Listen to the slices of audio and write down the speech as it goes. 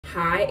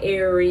Hi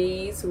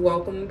Aries,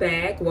 welcome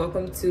back.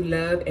 Welcome to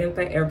Love and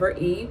Forever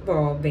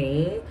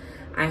Evolving.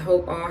 I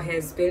hope all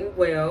has been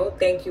well.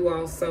 Thank you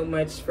all so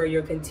much for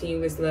your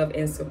continuous love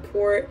and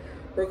support.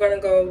 We're going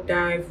to go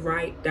dive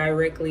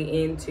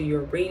directly into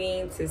your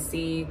reading to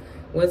see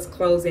what's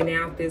closing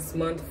out this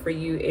month for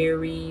you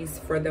Aries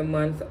for the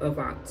month of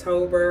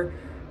October.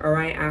 All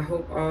right, I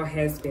hope all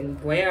has been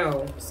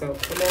well. So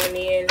come on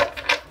in,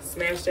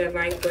 smash that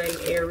like button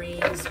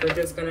Aries. We're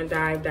just going to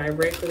dive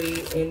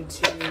directly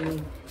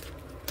into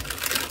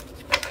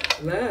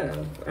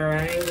love. All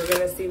right, we're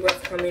gonna see what's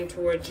coming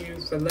towards you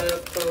for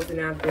love closing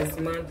out this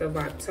month of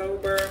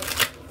October.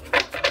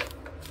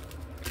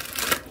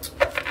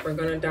 We're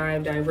gonna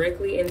dive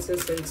directly into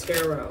some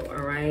tarot.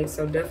 All right,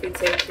 so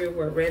definitely take here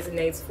what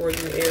resonates for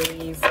you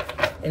Aries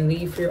and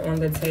leave here on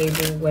the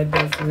table what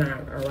does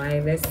not. All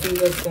right, let's see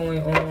what's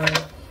going on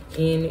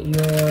in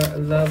your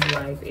love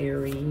life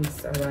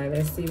Aries. All right,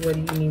 let's see what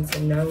you need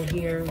to know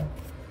here.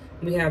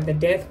 We have the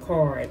Death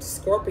card,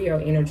 Scorpio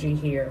energy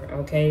here,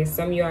 okay?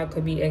 Some of y'all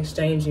could be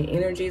exchanging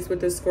energies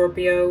with the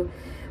Scorpio,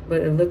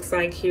 but it looks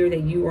like here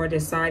that you are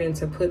deciding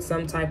to put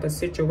some type of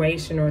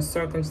situation or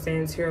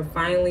circumstance here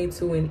finally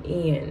to an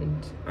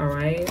end, all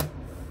right?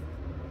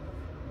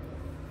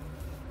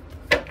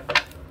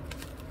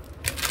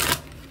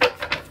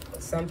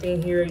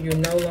 Something here you're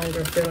no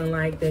longer feeling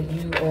like that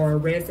you are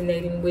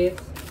resonating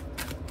with.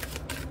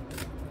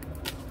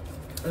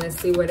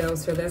 Let's see what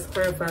else here. Let's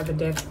clarify the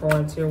Death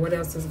cards here. What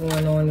else is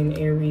going on in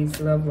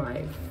Aries' love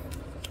life?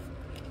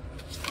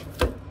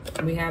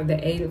 We have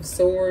the Eight of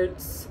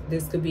Swords.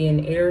 This could be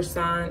an air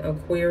sign,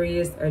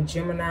 Aquarius, a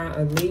Gemini,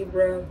 a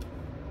Libra.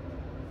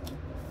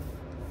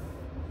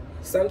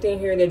 Something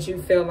here that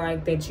you feel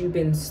like that you've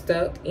been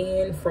stuck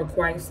in for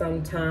quite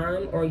some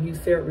time, or you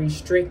felt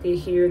restricted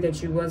here,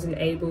 that you wasn't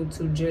able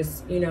to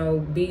just, you know,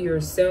 be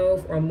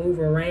yourself or move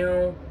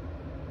around.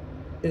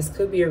 This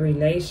could be a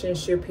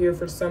relationship here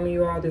for some of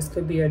you all. This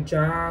could be a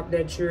job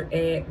that you're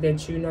at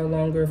that you no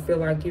longer feel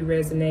like you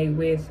resonate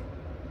with.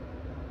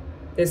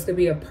 This could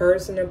be a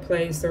person, a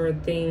place, or a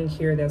thing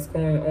here that's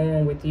going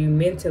on with you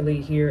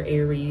mentally here,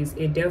 Aries.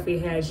 It definitely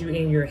has you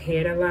in your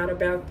head a lot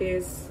about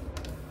this.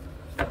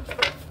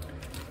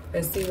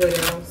 Let's see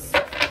what else.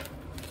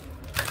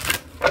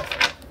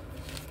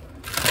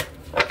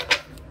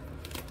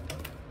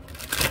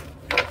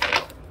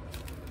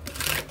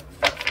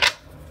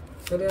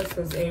 What else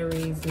does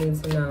Aries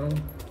need to know?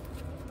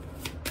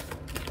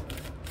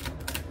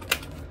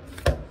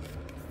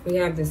 We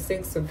have the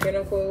Six of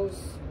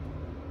Pentacles,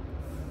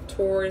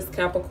 Taurus,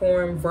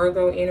 Capricorn,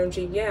 Virgo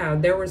energy. Yeah,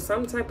 there was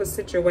some type of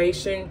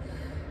situation,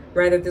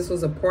 rather this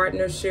was a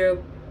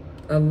partnership,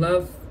 a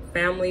love,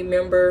 family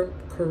member,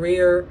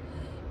 career.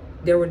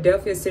 There were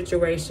definitely a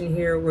situation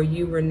here where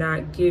you were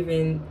not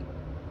given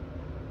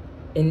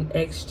an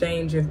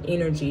exchange of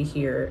energy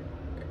here.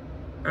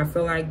 I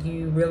feel like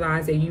you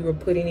realized that you were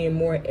putting in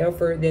more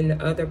effort than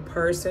the other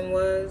person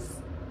was.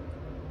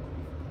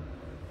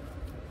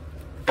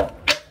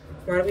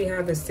 Why do we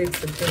have the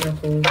Six of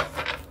Pentacles?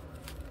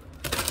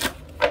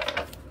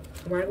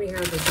 Why do we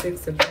have the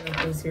Six of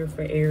Pentacles here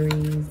for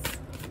Aries?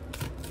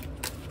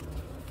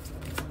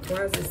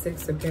 Why is the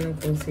Six of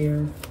Pentacles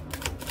here?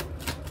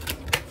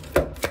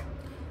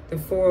 The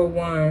Four of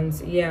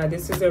Wands. Yeah,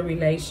 this is a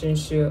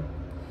relationship.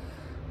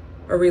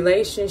 A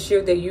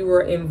relationship that you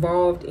were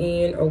involved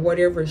in, or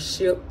whatever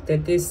ship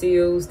that this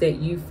is, that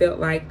you felt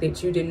like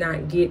that you did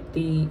not get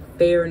the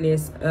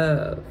fairness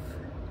of.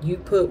 You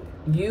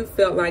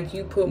felt like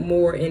you put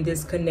more in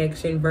this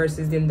connection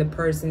versus than the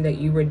person that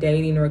you were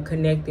dating or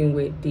connecting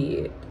with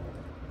did.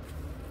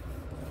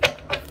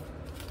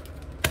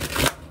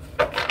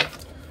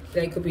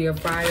 They could be a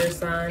fire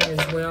sign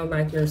as well,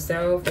 like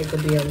yourself. They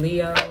could be a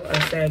Leo,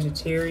 a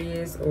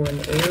Sagittarius, or an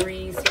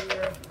Aries here.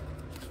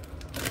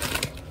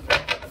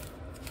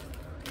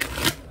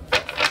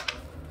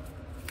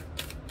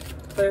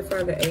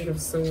 Clarify the Eight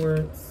of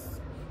Swords,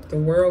 the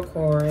World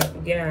card.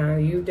 Yeah,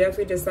 you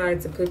definitely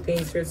decided to put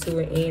things here to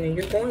an end, and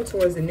you're going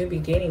towards a new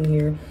beginning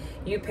here.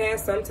 You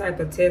passed some type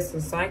of test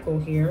or cycle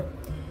here.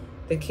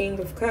 The King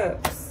of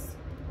Cups.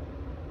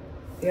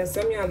 Yeah,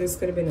 some of y'all, this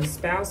could have been a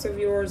spouse of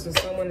yours or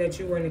someone that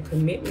you were in a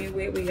commitment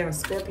with. We got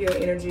Scorpio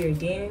energy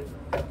again.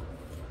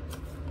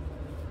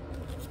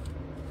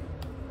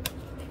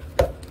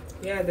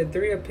 Yeah, the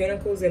Three of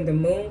Pentacles and the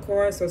Moon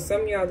card. So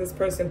some of y'all, this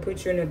person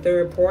put you in a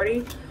third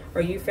party, or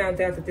you found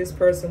out that this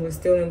person was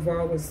still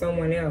involved with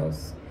someone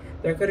else.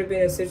 There could have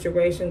been a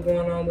situation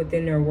going on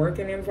within their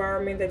working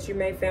environment that you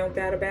may found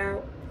out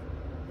about.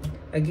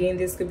 Again,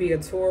 this could be a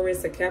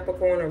Taurus, a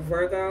Capricorn, or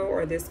Virgo,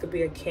 or this could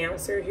be a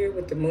Cancer here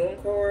with the Moon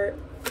card.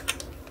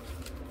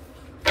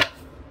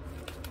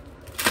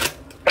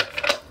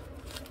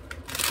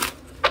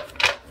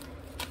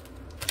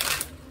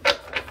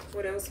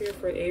 What else here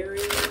for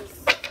Aries?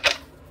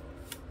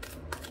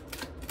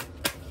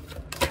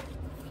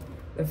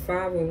 The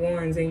Five of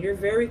Wands, and you're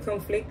very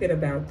conflicted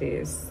about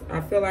this. I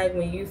feel like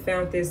when you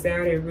found this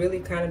out, it really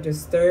kind of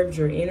disturbed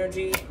your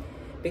energy.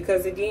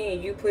 Because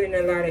again, you put in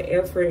a lot of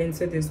effort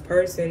into this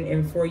person,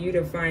 and for you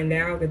to find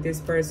out that this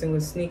person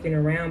was sneaking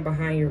around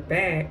behind your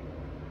back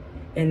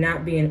and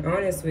not being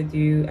honest with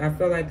you, I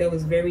feel like that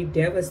was very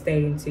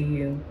devastating to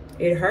you.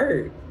 It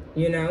hurt,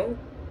 you know.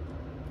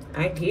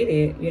 I get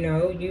it, you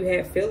know. You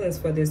had feelings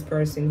for this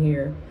person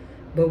here.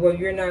 But what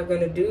you're not going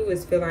to do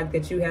is feel like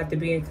that you have to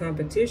be in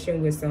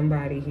competition with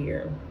somebody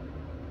here.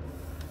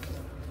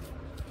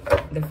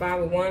 The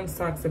Five of Wands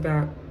talks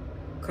about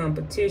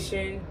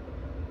competition,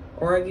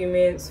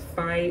 arguments,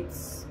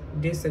 fights,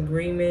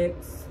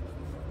 disagreements.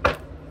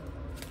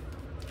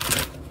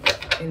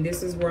 And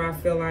this is where I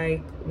feel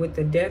like with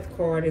the Death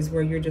card is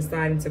where you're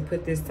deciding to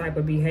put this type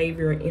of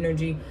behavior or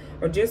energy,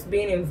 or just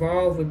being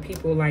involved with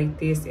people like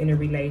this in a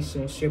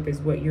relationship is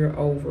what you're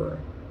over.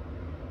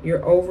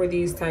 You're over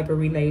these type of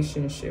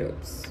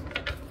relationships.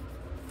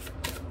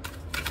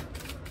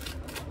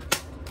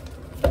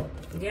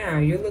 Yeah,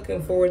 you're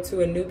looking forward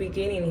to a new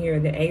beginning here.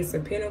 The Ace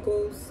of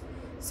Pentacles.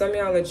 Some of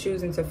y'all are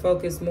choosing to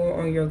focus more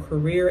on your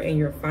career and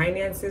your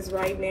finances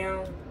right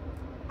now.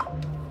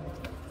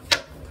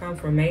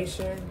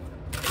 Confirmation.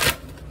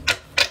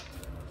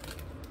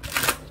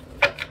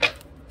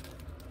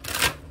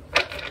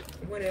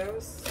 What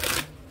else?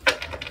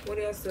 What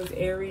else does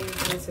Aries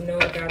need to know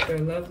about their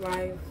love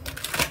life?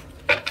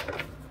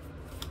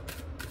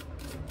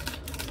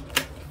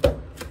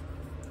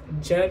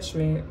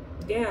 Judgment.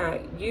 Yeah,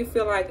 you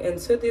feel like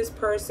until this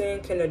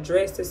person can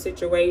address the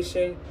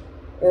situation,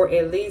 or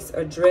at least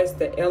address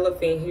the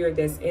elephant here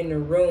that's in the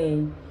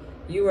room,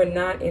 you are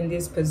not in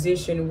this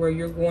position where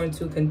you're going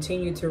to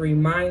continue to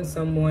remind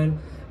someone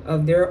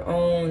of their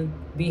own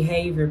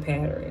behavior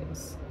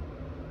patterns.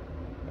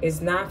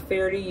 It's not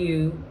fair to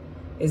you.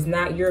 It's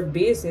not your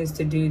business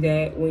to do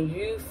that when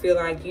you feel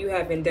like you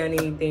haven't done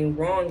anything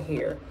wrong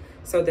here.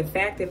 So the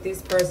fact that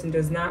this person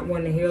does not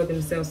want to hold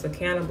themselves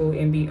accountable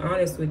and be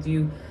honest with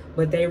you,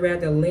 but they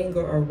rather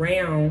linger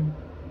around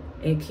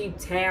and keep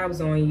tabs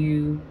on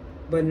you,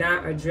 but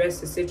not address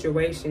the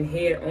situation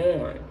head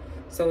on.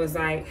 So it's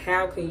like,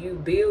 how can you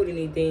build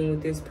anything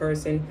with this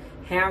person?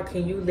 How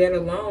can you let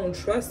alone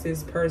trust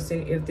this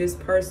person if this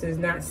person is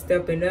not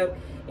stepping up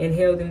and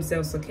held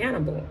themselves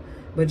accountable?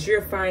 But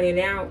you're finding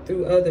out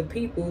through other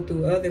people,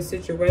 through other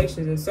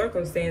situations and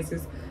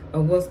circumstances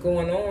of what's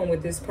going on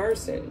with this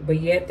person. But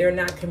yet they're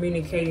not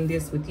communicating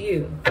this with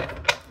you.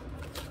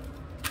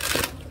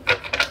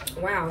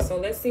 Wow, so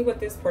let's see what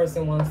this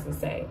person wants to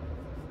say.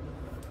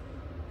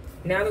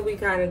 Now that we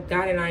kind of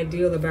got an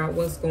idea about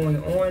what's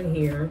going on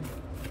here,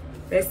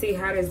 let's see,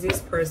 how does this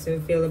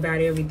person feel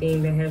about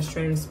everything that has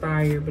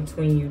transpired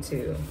between you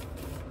two?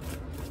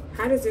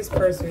 How does this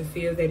person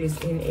feel that is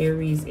in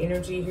Aries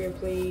energy here,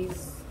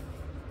 please?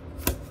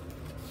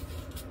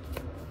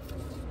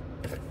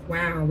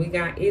 Wow, we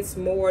got it's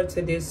more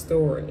to this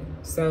story.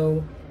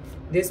 So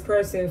this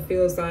person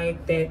feels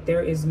like that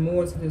there is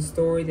more to the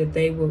story that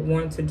they would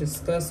want to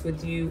discuss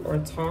with you or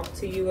talk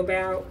to you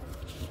about.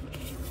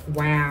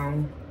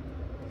 Wow.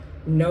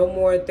 No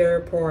more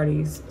third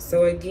parties.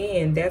 So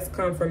again, that's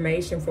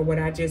confirmation for what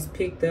I just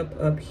picked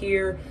up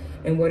here,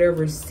 and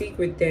whatever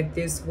secret that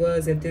this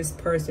was that this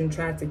person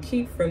tried to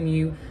keep from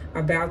you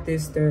about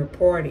this third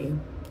party.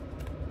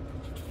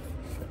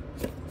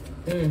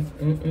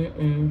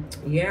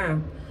 Yeah,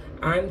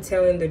 I'm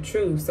telling the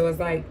truth. So it's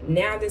like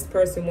now this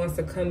person wants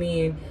to come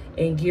in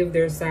and give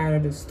their side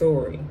of the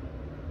story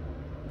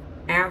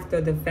after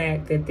the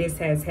fact that this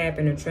has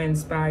happened or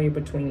transpired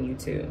between you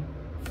two.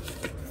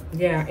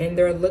 Yeah, and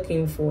they're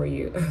looking for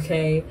you,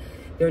 okay?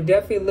 They're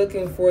definitely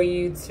looking for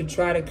you to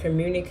try to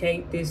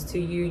communicate this to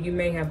you. You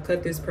may have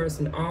cut this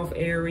person off,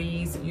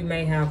 Aries. You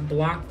may have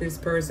blocked this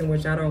person,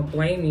 which I don't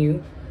blame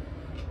you.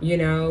 You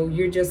know,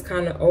 you're just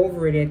kind of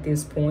over it at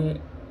this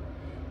point.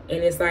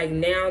 And it's like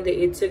now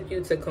that it took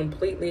you to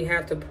completely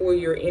have to pull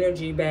your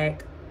energy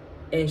back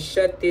and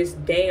shut this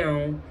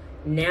down,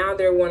 now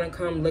they want to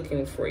come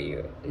looking for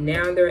you.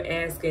 Now they're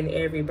asking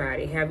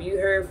everybody, have you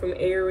heard from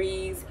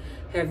Aries?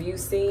 Have you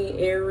seen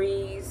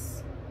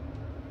Aries?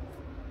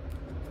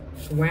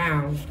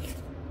 Wow.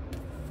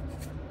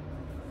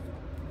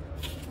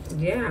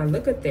 Yeah,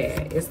 look at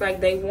that. It's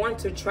like they want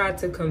to try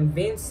to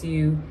convince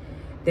you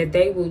that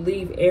they will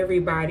leave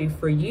everybody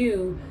for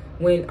you,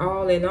 when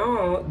all in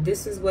all,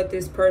 this is what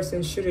this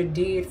person should have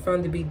did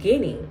from the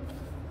beginning.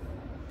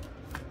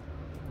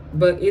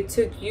 But it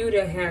took you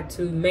to have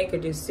to make a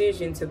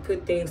decision to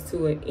put things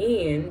to an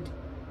end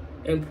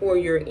and pour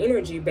your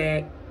energy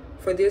back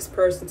for this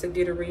person to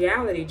get a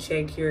reality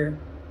check here,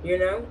 you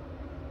know?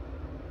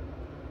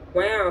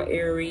 Wow,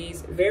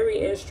 Aries, very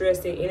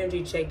interesting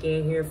energy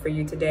check-in here for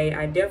you today.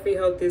 I definitely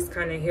hope this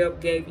kind of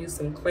help gave you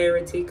some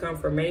clarity,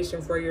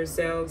 confirmation for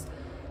yourselves.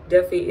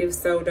 Definitely, if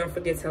so, don't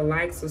forget to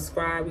like,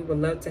 subscribe. We would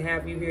love to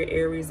have you here,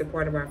 Aries, a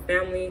part of our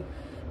family.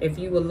 If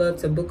you would love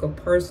to book a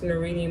personal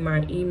reading,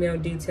 my email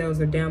details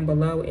are down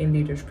below in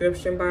the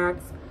description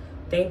box.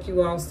 Thank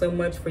you all so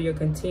much for your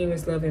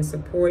continuous love and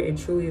support. It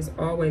truly is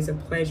always a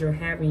pleasure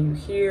having you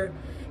here.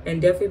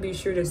 And definitely be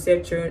sure to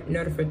set your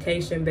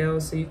notification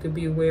bell so you could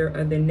be aware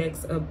of the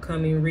next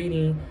upcoming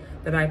reading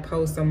that I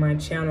post on my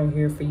channel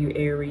here for you,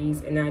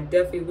 Aries. And I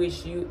definitely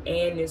wish you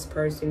and this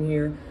person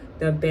here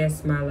the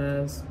best, my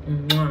loves.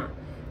 Mwah.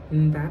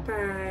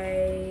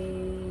 Bye-bye.